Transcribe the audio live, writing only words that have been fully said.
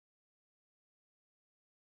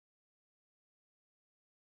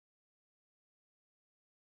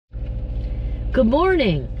Good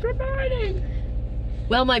morning. Good morning.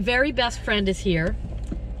 Well, my very best friend is here,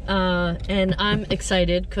 and I'm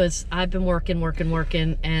excited because I've been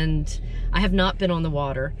working, and I have not been on the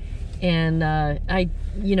water. And I've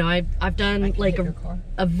done like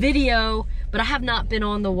a video, but I have not been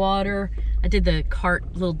on the water. I did the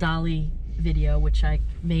cart little dolly video, which I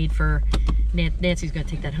made for Nancy's gonna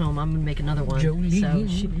take that home. I'm gonna make another one.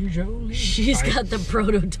 Jolene. She's got the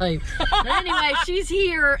prototype. But anyway, she's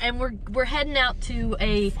here, and we're heading out to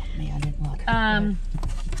a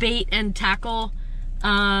bait and tackle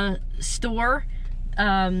store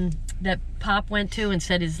that Pop went to and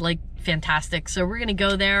said is like fantastic. So we're gonna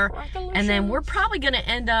go there, and then we're probably gonna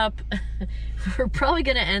end up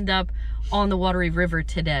on the Wateree River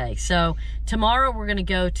today. So tomorrow we're gonna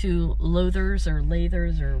go to Lathers or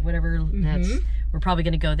whatever. We're probably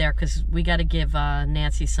gonna go there because we got to give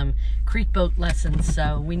Nancy some creek boat lessons.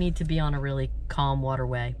 So we need to be on a really calm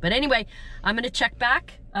waterway. But anyway, I'm gonna check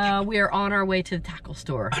back. We are on our way to the tackle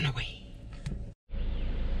store. On our way.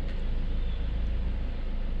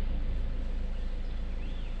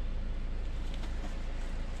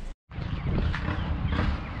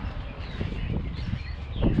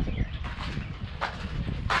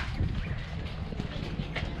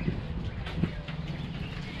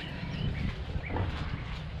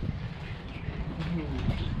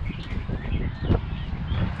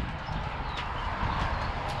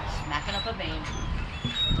 Smacking up a vein.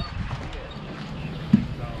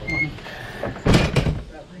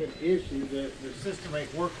 The issue that the system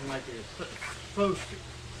ain't working like it's supposed to.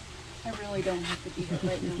 I really don't have to be here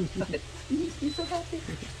right now, but you so happy?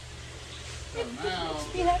 So now,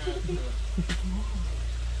 Be happy to be.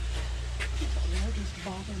 I'll just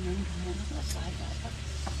bother me. I'm gonna slide that.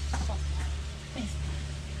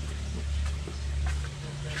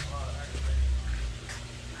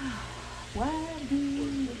 Why do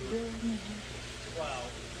you do me? well,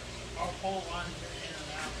 our pole lines are in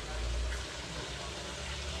and out.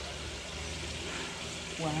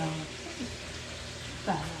 Wow.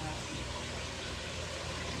 Wow.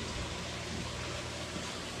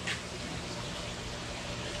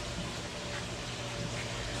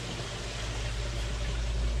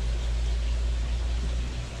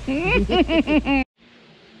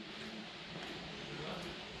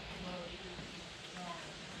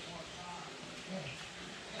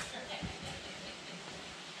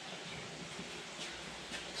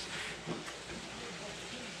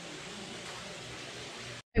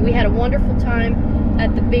 We had a wonderful time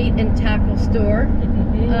at the bait and tackle store.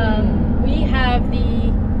 We have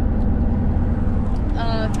the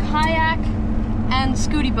kayak and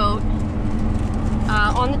scooty boat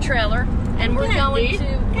on the trailer, and we're going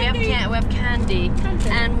to we have candy,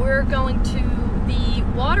 and we're going to the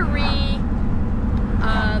Wateree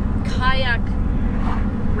kayak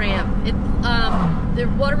ramp. The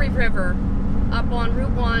Wateree River up on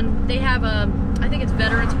Route 1. They have I think it's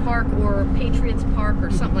Veterans Park or Patriots Park or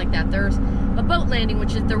something like that. There's a boat landing,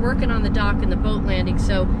 which is they're working on the dock and the boat landing.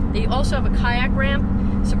 So they also have a kayak ramp.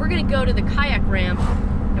 So we're going to go to the kayak ramp,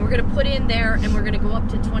 and we're going to put in there, and we're going to go up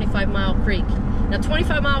to 25 Mile Creek. Now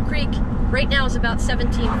 25 Mile Creek right now is about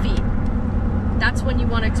 17 feet. That's when you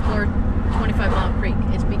want to explore 25 Mile Creek.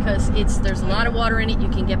 It's because there's a lot of water in it. You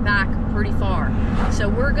can get back pretty far. So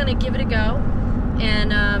we're going to give it a go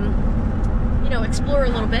and explore a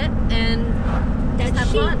little bit and just have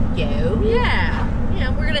fun. Yeah,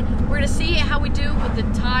 we're gonna see how we do with the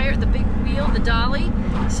tire, the big wheel, the dolly.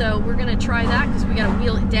 So we're gonna try that because we gotta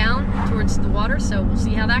wheel it down towards the water. So we'll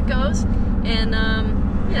see how that goes, and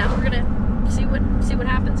we're gonna see what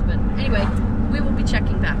happens. But anyway, we will be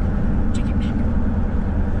checking back.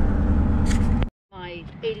 My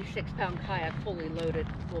 86-pound kayak fully loaded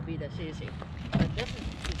will be this easy. But this is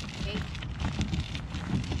 8.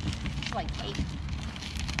 It's like 8.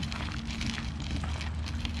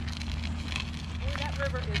 Boy, that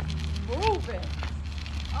river is moving.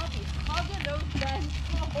 I'll be hugging those guys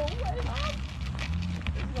the whole way up.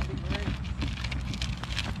 This is gonna be great.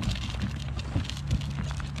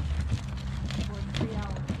 3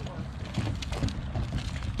 hours tour.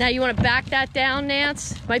 Now you want to back that down,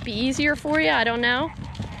 Nance? Might be easier for you. I don't know.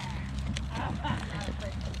 I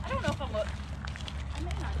don't know if I'm. I may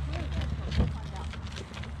not do that, but we'll find out.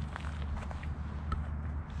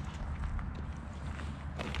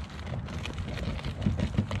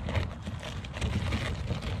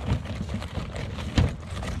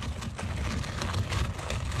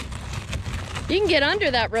 You can get under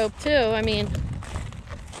that rope too. I mean,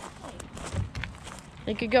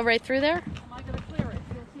 you could go right through there. Am I going to clear it?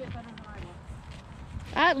 You'll see it better than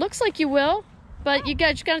I will. It looks like you will, but you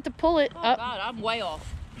got to pull it Oh up. God, I'm way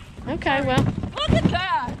off. Okay, well. Look at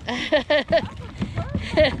that!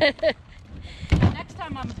 Next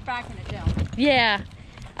time I'm backing it down. Yeah,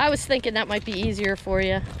 I was thinking that might be easier for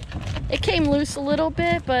you. It came loose a little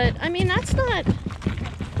bit, but I mean, it's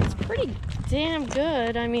pretty damn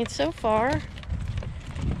good. I mean, so far.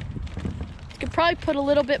 You could probably put a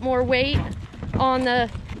little bit more weight on the,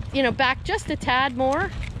 back just a tad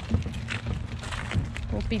more.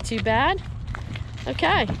 Won't be too bad.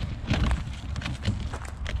 Okay.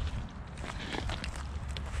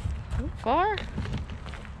 So far.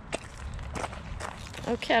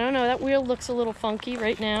 Okay, I don't know. That wheel looks a little funky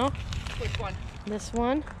right now. Which one? This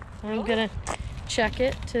one. I'm Really? gonna check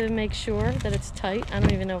it to make sure that it's tight. I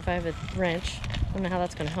don't even know if I have a wrench. I don't know how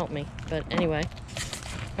that's gonna help me, but anyway.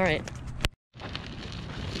 All right.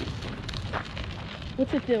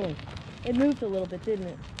 What's it doing? It moved a little bit, didn't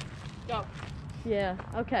it? Go. Yeah,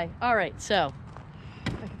 okay. All right, so I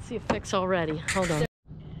can see a fix already. Hold on.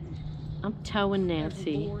 I'm towing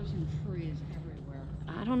Nancy. There's boars and trees everywhere.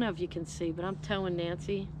 I don't know if you can see, but I'm towing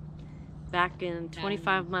Nancy back in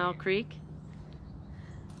 25 Mile Creek.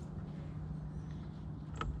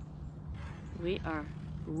 We are,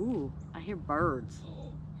 ooh, I hear birds.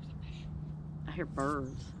 I hear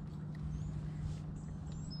birds.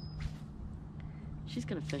 She's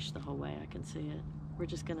gonna fish the whole way, I can see it. We're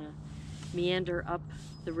just gonna meander up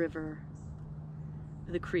the river,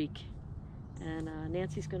 the creek, and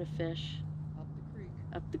Nancy's gonna fish Up the creek.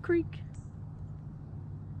 up the creek.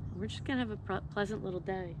 We're just gonna have a pleasant little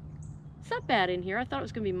day. It's not bad in here. I thought it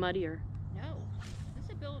was gonna be muddier. No,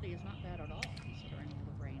 visibility is not bad at all considering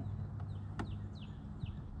all the rain.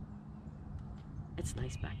 It's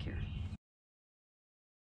nice back here.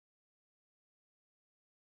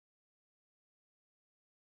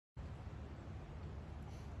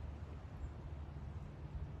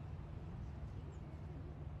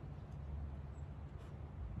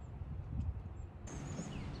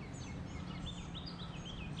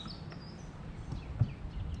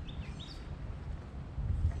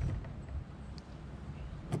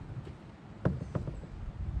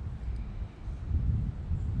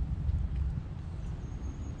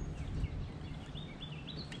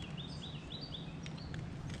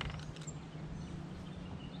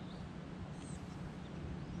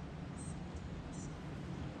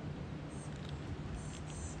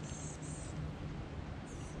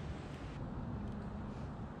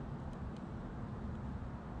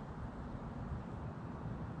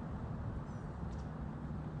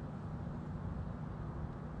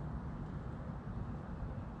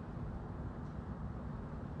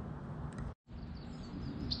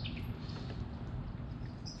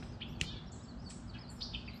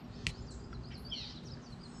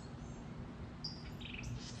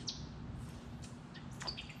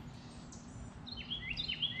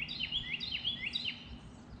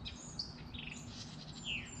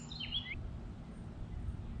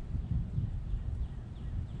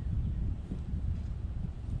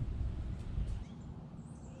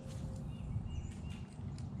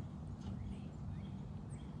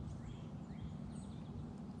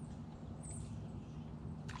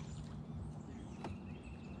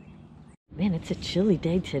 Man, it's a chilly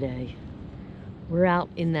day today. We're out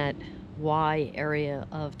in that Y area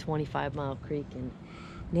of 25 Mile Creek, and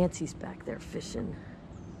Nancy's back there fishing.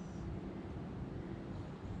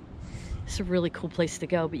 It's a really cool place to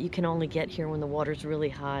go, but you can only get here when the water's really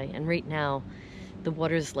high. And right now, the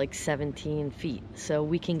water's like 17 feet, so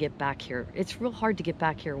we can get back here. It's real hard to get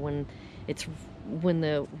back here when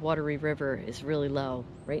the Wateree River is really low.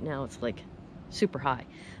 Right now, it's like super high.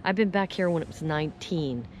 I've been back here when it was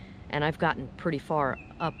 19. And I've gotten pretty far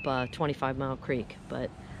up 25 Mile Creek, but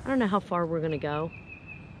I don't know how far we're gonna go.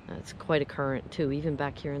 It's quite a current too, even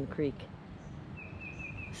back here in the creek.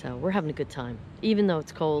 So we're having a good time. Even though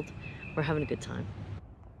it's cold, we're having a good time.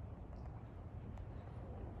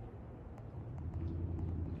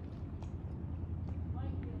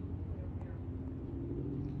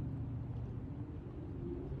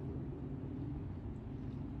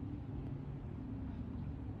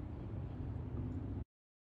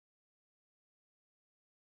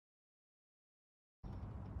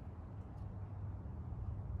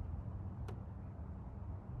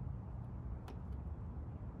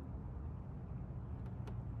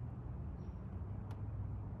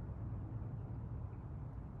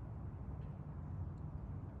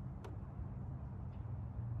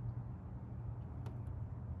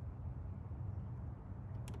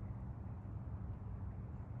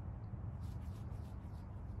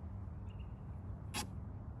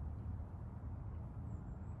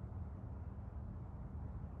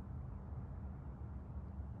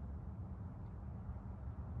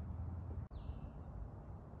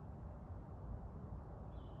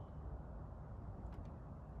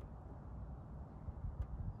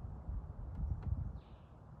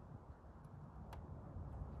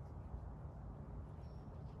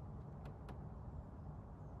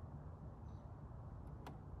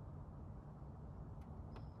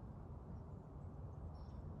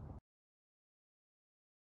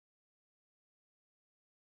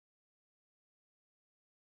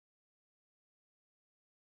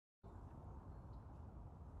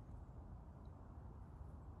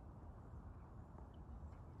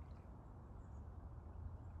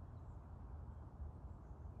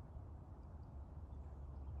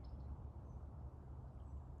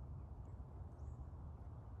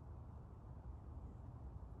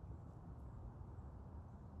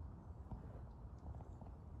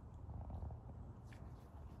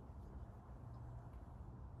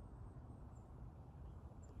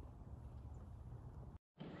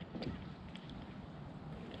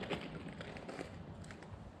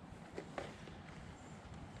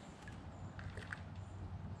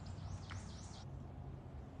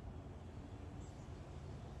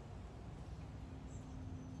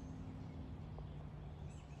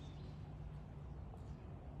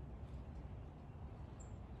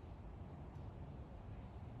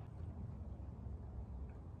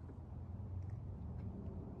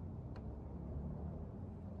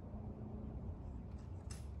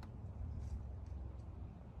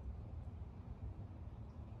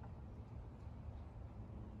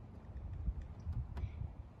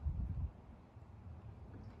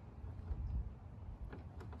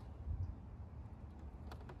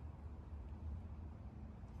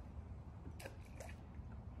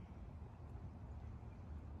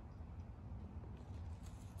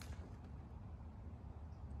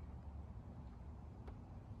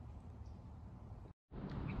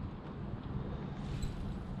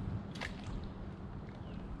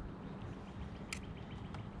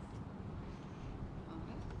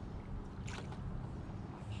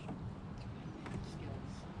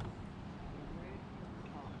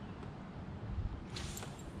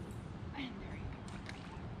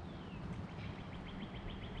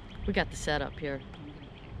 We got the setup here.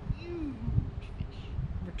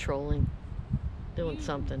 We're trolling, doing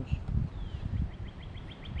something.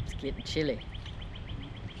 It's getting chilly.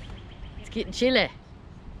 It's getting chilly.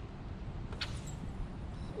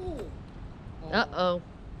 Uh-oh.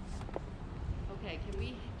 Okay, can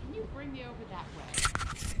you bring me over that way?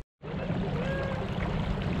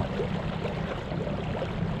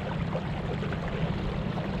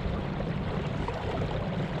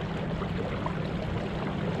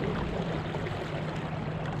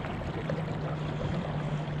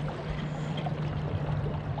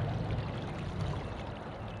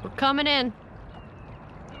 We're coming in.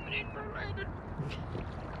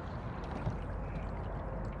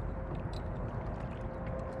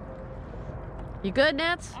 You good,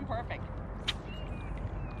 Nance? I'm perfect.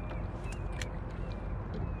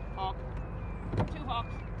 Hawk. 2 hawks.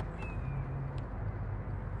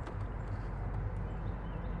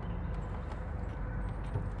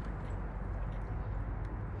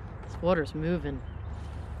 This water's moving.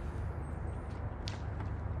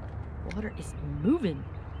 Water is moving.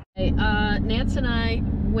 Hey, Nance and I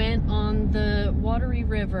went on the Wateree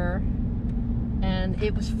River, and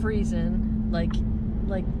it was freezing, like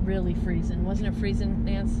really freezing. Wasn't it freezing,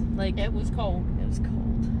 Nance? Like It was cold. it was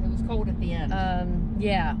cold. It was cold at the end.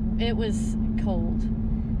 Yeah, it was cold.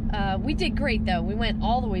 We did great though. We went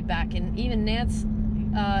all the way back, and even Nance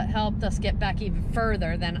helped us get back even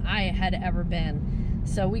further than I had ever been.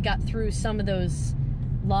 So we got through some of those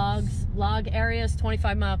log areas,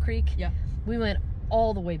 25 Mile Creek. Yeah. We went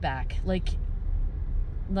all the way back, like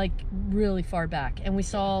really far back, and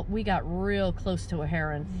we got real close to a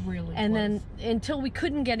heron. Really And close. then until we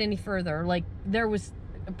couldn't get any further, like there was,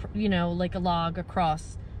 you know, like a log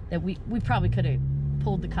across that we probably could have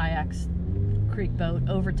pulled the kayaks creek boat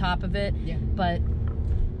over top of it. Yeah. But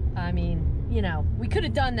I mean, you know, we could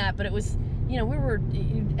have done that, but it was, you know, we were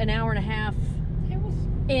an hour and a half It was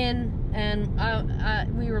in, and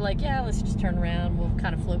we were like, yeah, let's just turn around, we'll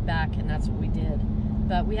kind of float back, and that's what we did.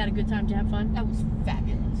 But we had a good time. Did you have fun? That was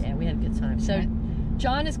fabulous. Yeah, we had a good time. So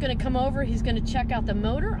John is going to come over. He's going to check out the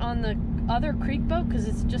motor on the other creek boat because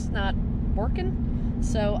it's just not working.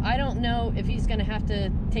 So I don't know if he's going to have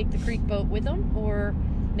to take the creek boat with him or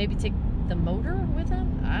maybe take the motor with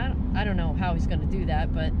him. I don't know how he's going to do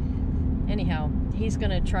that, but anyhow, he's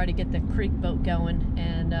going to try to get the creek boat going,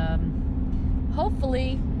 and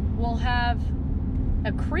hopefully we'll have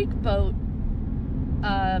a creek boat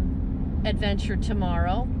adventure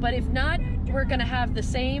tomorrow. But if not, we're gonna have the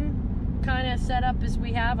same kind of setup as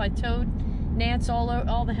we have. I towed Nance all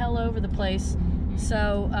the hell over the place,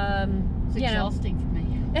 so It's you know, exhausting for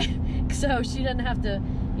me. so she doesn't have to,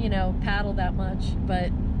 you know, paddle that much.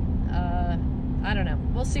 But I don't know,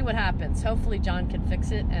 we'll see what happens. Hopefully John can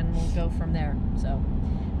fix it and we'll go from there. So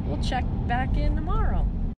we'll check back in tomorrow.